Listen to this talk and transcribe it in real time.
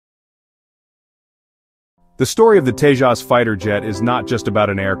The story of the Tejas fighter jet is not just about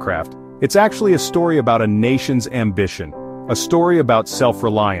an aircraft, it's actually a story about a nation's ambition, a story about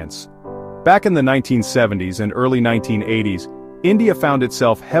self-reliance. Back in the 1970s and early 1980s, India found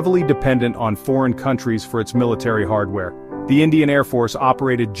itself heavily dependent on foreign countries for its military hardware. The Indian Air Force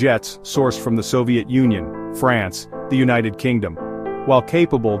operated jets sourced from the Soviet Union, France, the United Kingdom. While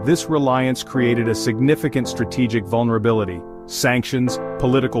capable, this reliance created a significant strategic vulnerability. Sanctions,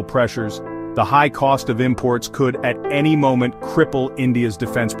 political pressures, the high cost of imports could at any moment cripple India's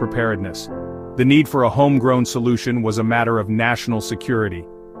defense preparedness. The need for a homegrown solution was a matter of national security.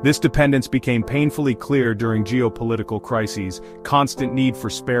 This dependence became painfully clear during geopolitical crises, constant need for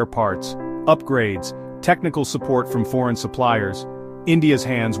spare parts, upgrades, technical support from foreign suppliers. India's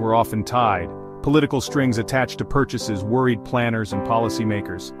hands were often tied. Political strings attached to purchases worried planners and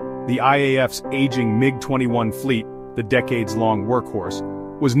policymakers. The IAF's aging MiG-21 fleet, the decades-long workhorse,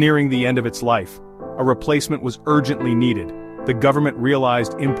 was nearing the end of its life. A replacement was urgently needed. The government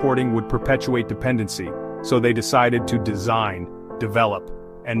realized importing would perpetuate dependency, so they decided to design, develop,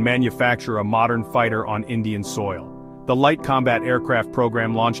 and manufacture a modern fighter on Indian soil. The Light Combat Aircraft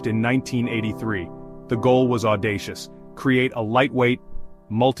program launched in 1983. The goal was audacious: create a lightweight,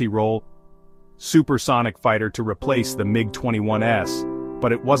 multi-role, supersonic fighter to replace the MiG-21S.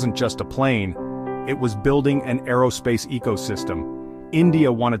 But it wasn't just a plane, it was building an aerospace ecosystem.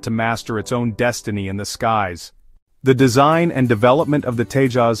 India wanted to master its own destiny in the skies. The design and development of the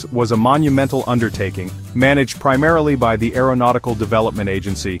Tejas was a monumental undertaking, managed primarily by the Aeronautical Development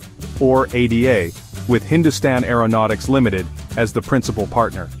Agency, or ADA, with Hindustan Aeronautics Limited as the principal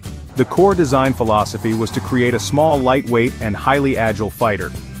partner. The core design philosophy was to create a small, lightweight, and highly agile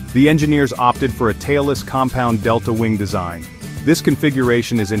fighter. The engineers opted for a tailless compound delta wing design. This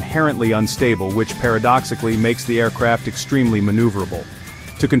configuration is inherently unstable, which paradoxically makes the aircraft extremely maneuverable.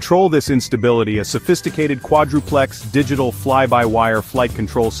 To control this instability, a sophisticated quadruplex digital fly-by-wire flight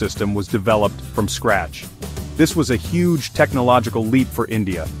control system was developed from scratch. This was a huge technological leap for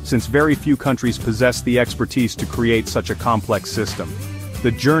India, since very few countries possess the expertise to create such a complex system. The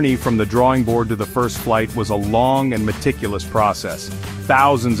journey from the drawing board to the first flight was a long and meticulous process.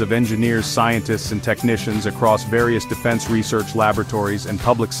 Thousands of engineers, scientists, and technicians across various defense research laboratories and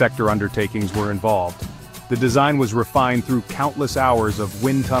public sector undertakings were involved. The design was refined through countless hours of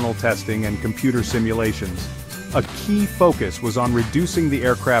wind tunnel testing and computer simulations. A key focus was on reducing the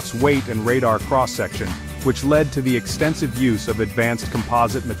aircraft's weight and radar cross-section, which led to the extensive use of advanced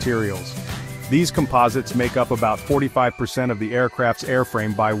composite materials. These composites make up about 45% of the aircraft's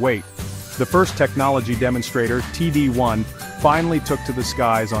airframe by weight. The first technology demonstrator, TD-1, finally took to the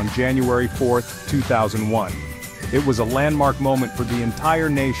skies on January 4, 2001. It was a landmark moment for the entire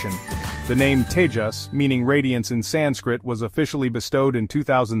nation. The name Tejas, meaning radiance in Sanskrit, was officially bestowed in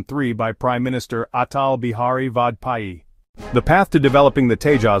 2003 by Prime Minister Atal Bihari Vajpayee. The path to developing the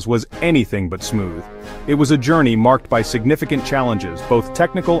Tejas was anything but smooth. It was a journey marked by significant challenges, both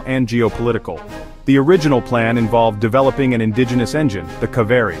technical and geopolitical. The original plan involved developing an indigenous engine, the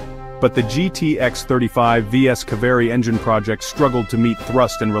Kaveri, but the GTX-35 VS Kaveri engine project struggled to meet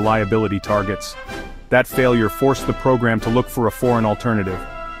thrust and reliability targets. That failure forced the program to look for a foreign alternative.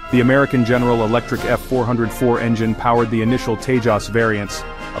 The American General Electric F404 engine powered the initial Tejas variants,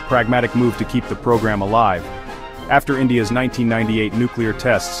 a pragmatic move to keep the program alive. After India's 1998 nuclear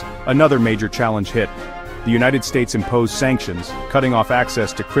tests, another major challenge hit. The United States imposed sanctions, cutting off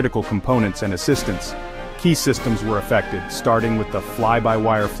access to critical components and assistance. Key systems were affected, starting with the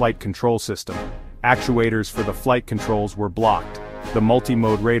fly-by-wire flight control system. Actuators for the flight controls were blocked. The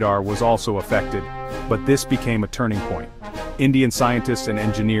multi-mode radar was also affected, but this became a turning point. Indian scientists and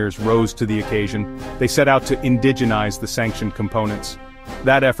engineers rose to the occasion. They set out to indigenize the sanctioned components.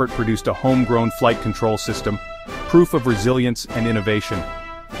 That effort produced a homegrown flight control system, proof of resilience and innovation.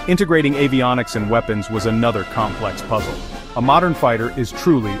 Integrating avionics and weapons was another complex puzzle. A modern fighter is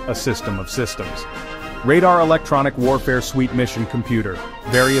truly a system of systems. Radar Electronic Warfare Suite Mission Computer,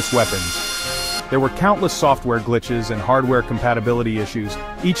 various weapons. There were countless software glitches and hardware compatibility issues.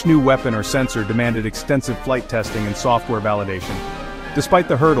 Each new weapon or sensor demanded extensive flight testing and software validation. Despite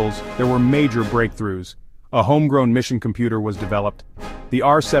the hurdles, there were major breakthroughs. A homegrown mission computer was developed. The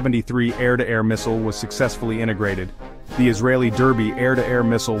R-73 air-to-air missile was successfully integrated. The Israeli Derby air-to-air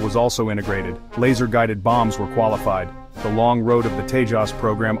missile was also integrated. Laser-guided bombs were qualified. The long road of the Tejas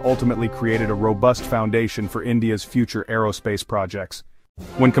program ultimately created a robust foundation for India's future aerospace projects.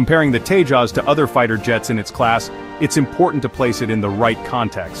 When comparing the Tejas to other fighter jets in its class, it's important to place it in the right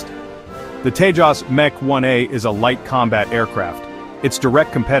context. The Tejas Mech 1A is a light combat aircraft. Its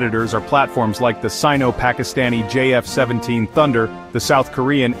direct competitors are platforms like the Sino-Pakistani JF-17 Thunder, the South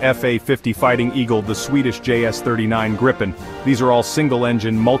Korean FA-50 Fighting Eagle, the Swedish JS-39 Gripen. These are all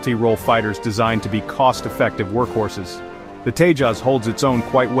single-engine, multi-role fighters designed to be cost-effective workhorses. The Tejas holds its own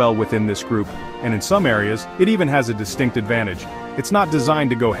quite well within this group, and in some areas, it even has a distinct advantage. It's not designed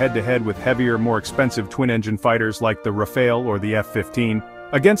to go head-to-head with heavier, more expensive twin-engine fighters like the Rafale or the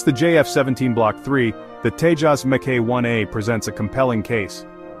F-15. Against the JF-17 Block 3, the Tejas Mk-1A presents a compelling case.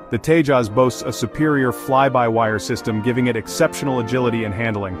 The Tejas boasts a superior fly-by-wire system, giving it exceptional agility and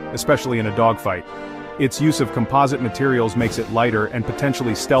handling, especially in a dogfight. Its use of composite materials makes it lighter and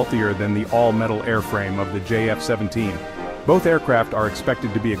potentially stealthier than the all-metal airframe of the JF-17. Both aircraft are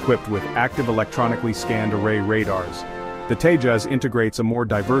expected to be equipped with active electronically scanned array radars. The Tejas integrates a more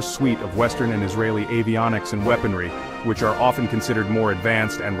diverse suite of Western and Israeli avionics and weaponry, which are often considered more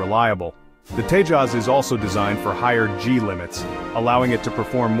advanced and reliable. The Tejas is also designed for higher G limits, allowing it to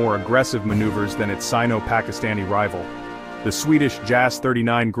perform more aggressive maneuvers than its Sino-Pakistani rival. The Swedish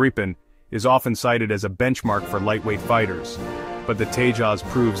JAS-39 Gripen is often cited as a benchmark for lightweight fighters, but the Tejas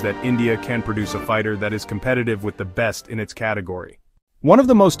proves that India can produce a fighter that is competitive with the best in its category. One of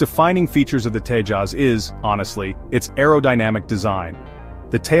the most defining features of the Tejas is, honestly, its aerodynamic design.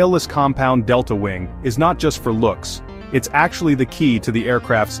 The tailless compound delta wing is not just for looks, it's actually the key to the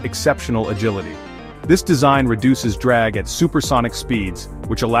aircraft's exceptional agility. This design reduces drag at supersonic speeds,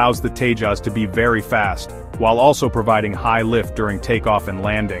 which allows the Tejas to be very fast, while also providing high lift during takeoff and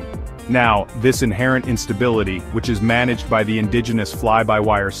landing. Now, this inherent instability, which is managed by the indigenous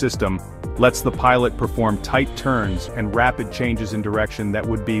fly-by-wire system, lets the pilot perform tight turns and rapid changes in direction that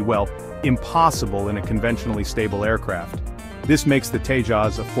would be, well, impossible in a conventionally stable aircraft. This makes the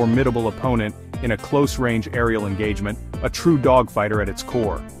Tejas a formidable opponent in a close-range aerial engagement, a true dogfighter at its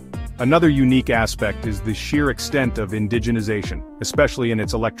core. Another unique aspect is the sheer extent of indigenization, especially in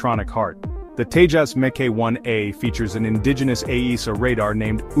its electronic heart. The Tejas Mk-1A features an indigenous AESA radar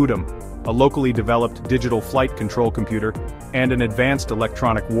named UDAM, a locally developed digital flight control computer, and an advanced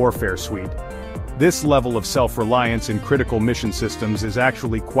electronic warfare suite. This level of self-reliance in critical mission systems is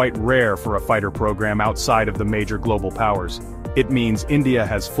actually quite rare for a fighter program outside of the major global powers. It means India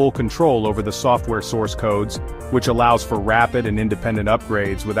has full control over the software source codes, which allows for rapid and independent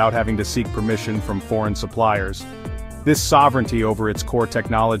upgrades without having to seek permission from foreign suppliers. This sovereignty over its core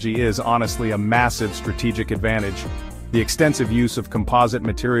technology is honestly a massive strategic advantage. The extensive use of composite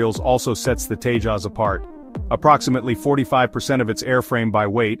materials also sets the Tejas apart. Approximately 45% of its airframe by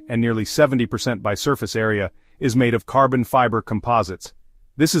weight and nearly 70% by surface area is made of carbon fiber composites.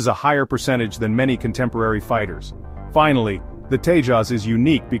 This is a higher percentage than many contemporary fighters. Finally, the Tejas is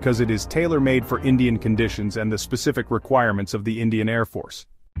unique because it is tailor-made for Indian conditions and the specific requirements of the Indian Air Force.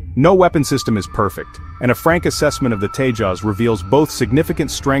 No weapon system is perfect, and a frank assessment of the Tejas reveals both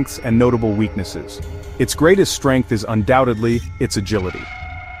significant strengths and notable weaknesses. Its greatest strength is undoubtedly its agility.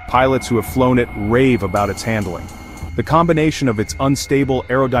 Pilots who have flown it rave about its handling. The combination of its unstable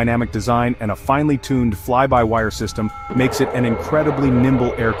aerodynamic design and a finely tuned fly-by-wire system makes it an incredibly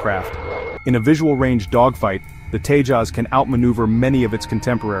nimble aircraft. In a visual-range dogfight, the Tejas can outmaneuver many of its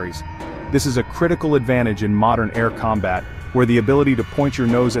contemporaries. This is a critical advantage in modern air combat, where the ability to point your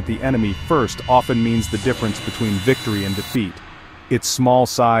nose at the enemy first often means the difference between victory and defeat. Its small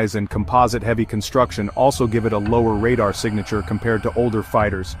size and composite-heavy construction also give it a lower radar signature compared to older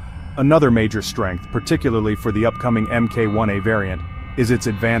fighters. Another major strength, particularly for the upcoming Mk-1A variant, is its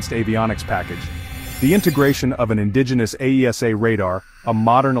advanced avionics package. The integration of an indigenous AESA radar, a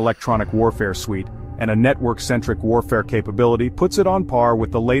modern electronic warfare suite, and a network-centric warfare capability puts it on par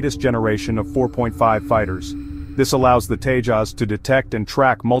with the latest generation of 4.5 fighters. This allows the Tejas to detect and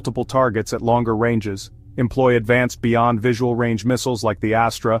track multiple targets at longer ranges, employ advanced beyond visual range missiles like the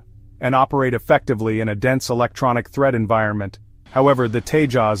Astra, and operate effectively in a dense electronic threat environment. However, the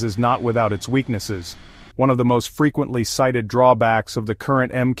Tejas is not without its weaknesses. One of the most frequently cited drawbacks of the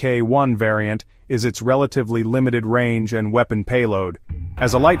current Mk-1 variant is its relatively limited range and weapon payload.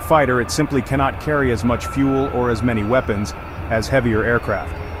 As a light fighter, it simply cannot carry as much fuel or as many weapons as heavier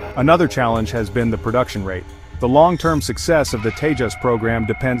aircraft. Another challenge has been the production rate. The long-term success of the Tejas program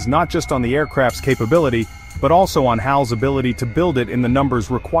depends not just on the aircraft's capability, but also on HAL's ability to build it in the numbers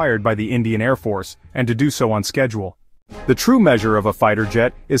required by the Indian Air Force, and to do so on schedule. The true measure of a fighter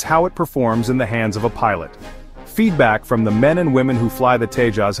jet is how it performs in the hands of a pilot. Feedback from the men and women who fly the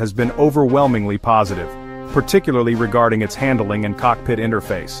Tejas has been overwhelmingly positive, particularly regarding its handling and cockpit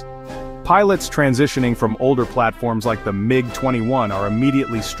interface. Pilots transitioning from older platforms like the MiG-21 are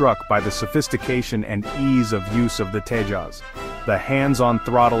immediately struck by the sophistication and ease of use of the Tejas. The hands-on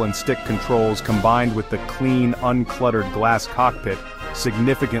throttle and stick controls combined with the clean, uncluttered glass cockpit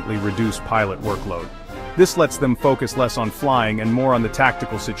significantly reduce pilot workload. This lets them focus less on flying and more on the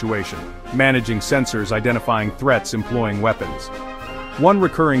tactical situation, managing sensors, identifying threats, employing weapons. One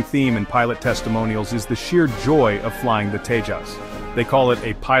recurring theme in pilot testimonials is the sheer joy of flying the Tejas. They call it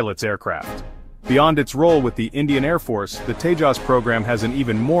a pilot's aircraft. Beyond its role with the Indian Air Force, the Tejas program has an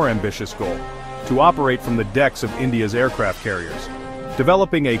even more ambitious goal: to operate from the decks of India's aircraft carriers.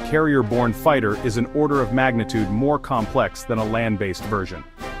 Developing a carrier-borne fighter is an order of magnitude more complex than a land-based version.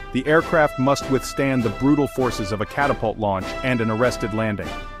 The aircraft must withstand the brutal forces of a catapult launch and an arrested landing.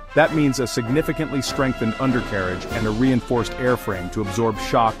 That means a significantly strengthened undercarriage and a reinforced airframe to absorb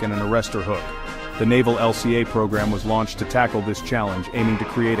shock and an arrestor hook. The Naval LCA program was launched to tackle this challenge, aiming to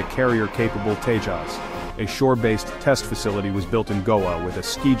create a carrier-capable Tejas. A shore-based test facility was built in Goa with a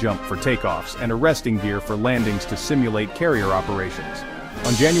ski jump for takeoffs and arresting gear for landings to simulate carrier operations.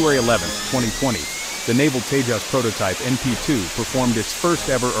 On January 11, 2020, the Naval Tejas prototype NP-2 performed its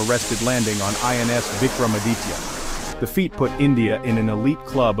first-ever arrested landing on INS Vikramaditya. The feat put India in an elite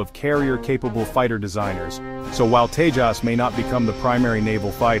club of carrier-capable fighter designers, so while Tejas may not become the primary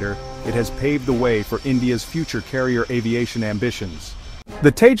naval fighter, it has paved the way for India's future carrier aviation ambitions.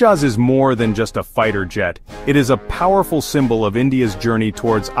 The Tejas is more than just a fighter jet. It is a powerful symbol of India's journey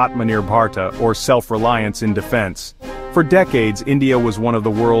towards Atmanirbharta, or self-reliance in defense. For decades, India was one of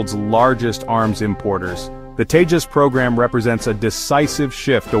the world's largest arms importers. The Tejas program represents a decisive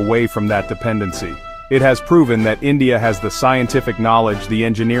shift away from that dependency. It has proven that India has the scientific knowledge, the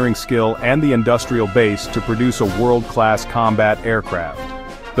engineering skill, and the industrial base to produce a world-class combat aircraft.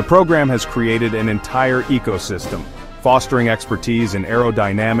 The program has created an entire ecosystem, fostering expertise in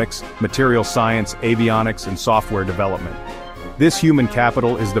aerodynamics, material science, avionics, and software development. This human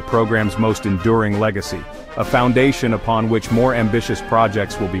capital is the program's most enduring legacy, a foundation upon which more ambitious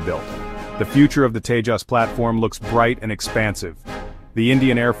projects will be built. The future of the Tejas platform looks bright and expansive. The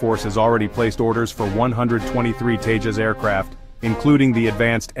Indian Air Force has already placed orders for 123 Tejas aircraft, including the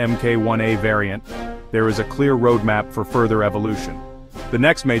advanced Mk-1A variant. There is a clear roadmap for further evolution. The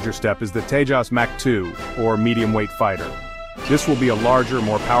next major step is the Tejas Mach-2, or medium-weight fighter. This will be a larger,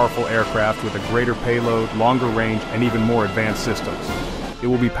 more powerful aircraft with a greater payload, longer range, and even more advanced systems. It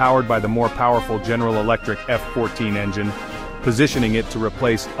will be powered by the more powerful General Electric F-14 engine, positioning it to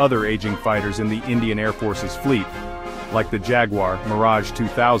replace other aging fighters in the Indian Air Force's fleet, like the Jaguar Mirage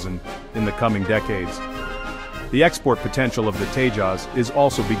 2000, in the coming decades. The export potential of the Tejas is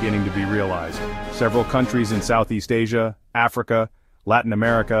also beginning to be realized. Several countries in Southeast Asia, Africa, Latin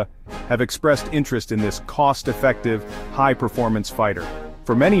America have expressed interest in this cost-effective, high-performance fighter.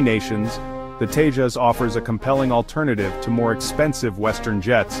 For many nations, the Tejas offers a compelling alternative to more expensive Western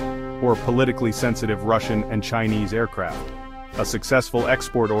jets or politically sensitive Russian and Chinese aircraft. A successful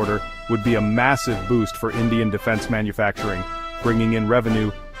export order would be a massive boost for Indian defense manufacturing, bringing in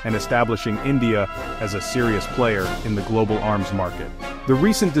revenue and establishing India as a serious player in the global arms market. The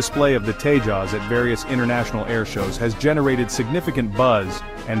recent display of the Tejas at various international air shows has generated significant buzz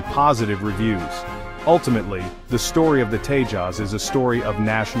and positive reviews. Ultimately, the story of the Tejas is a story of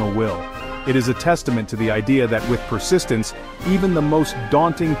national will. It is a testament to the idea that with persistence, even the most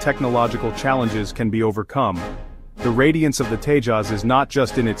daunting technological challenges can be overcome. The radiance of the Tejas is not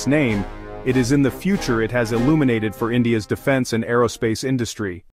just in its name, it is in the future it has illuminated for India's defense and aerospace industry.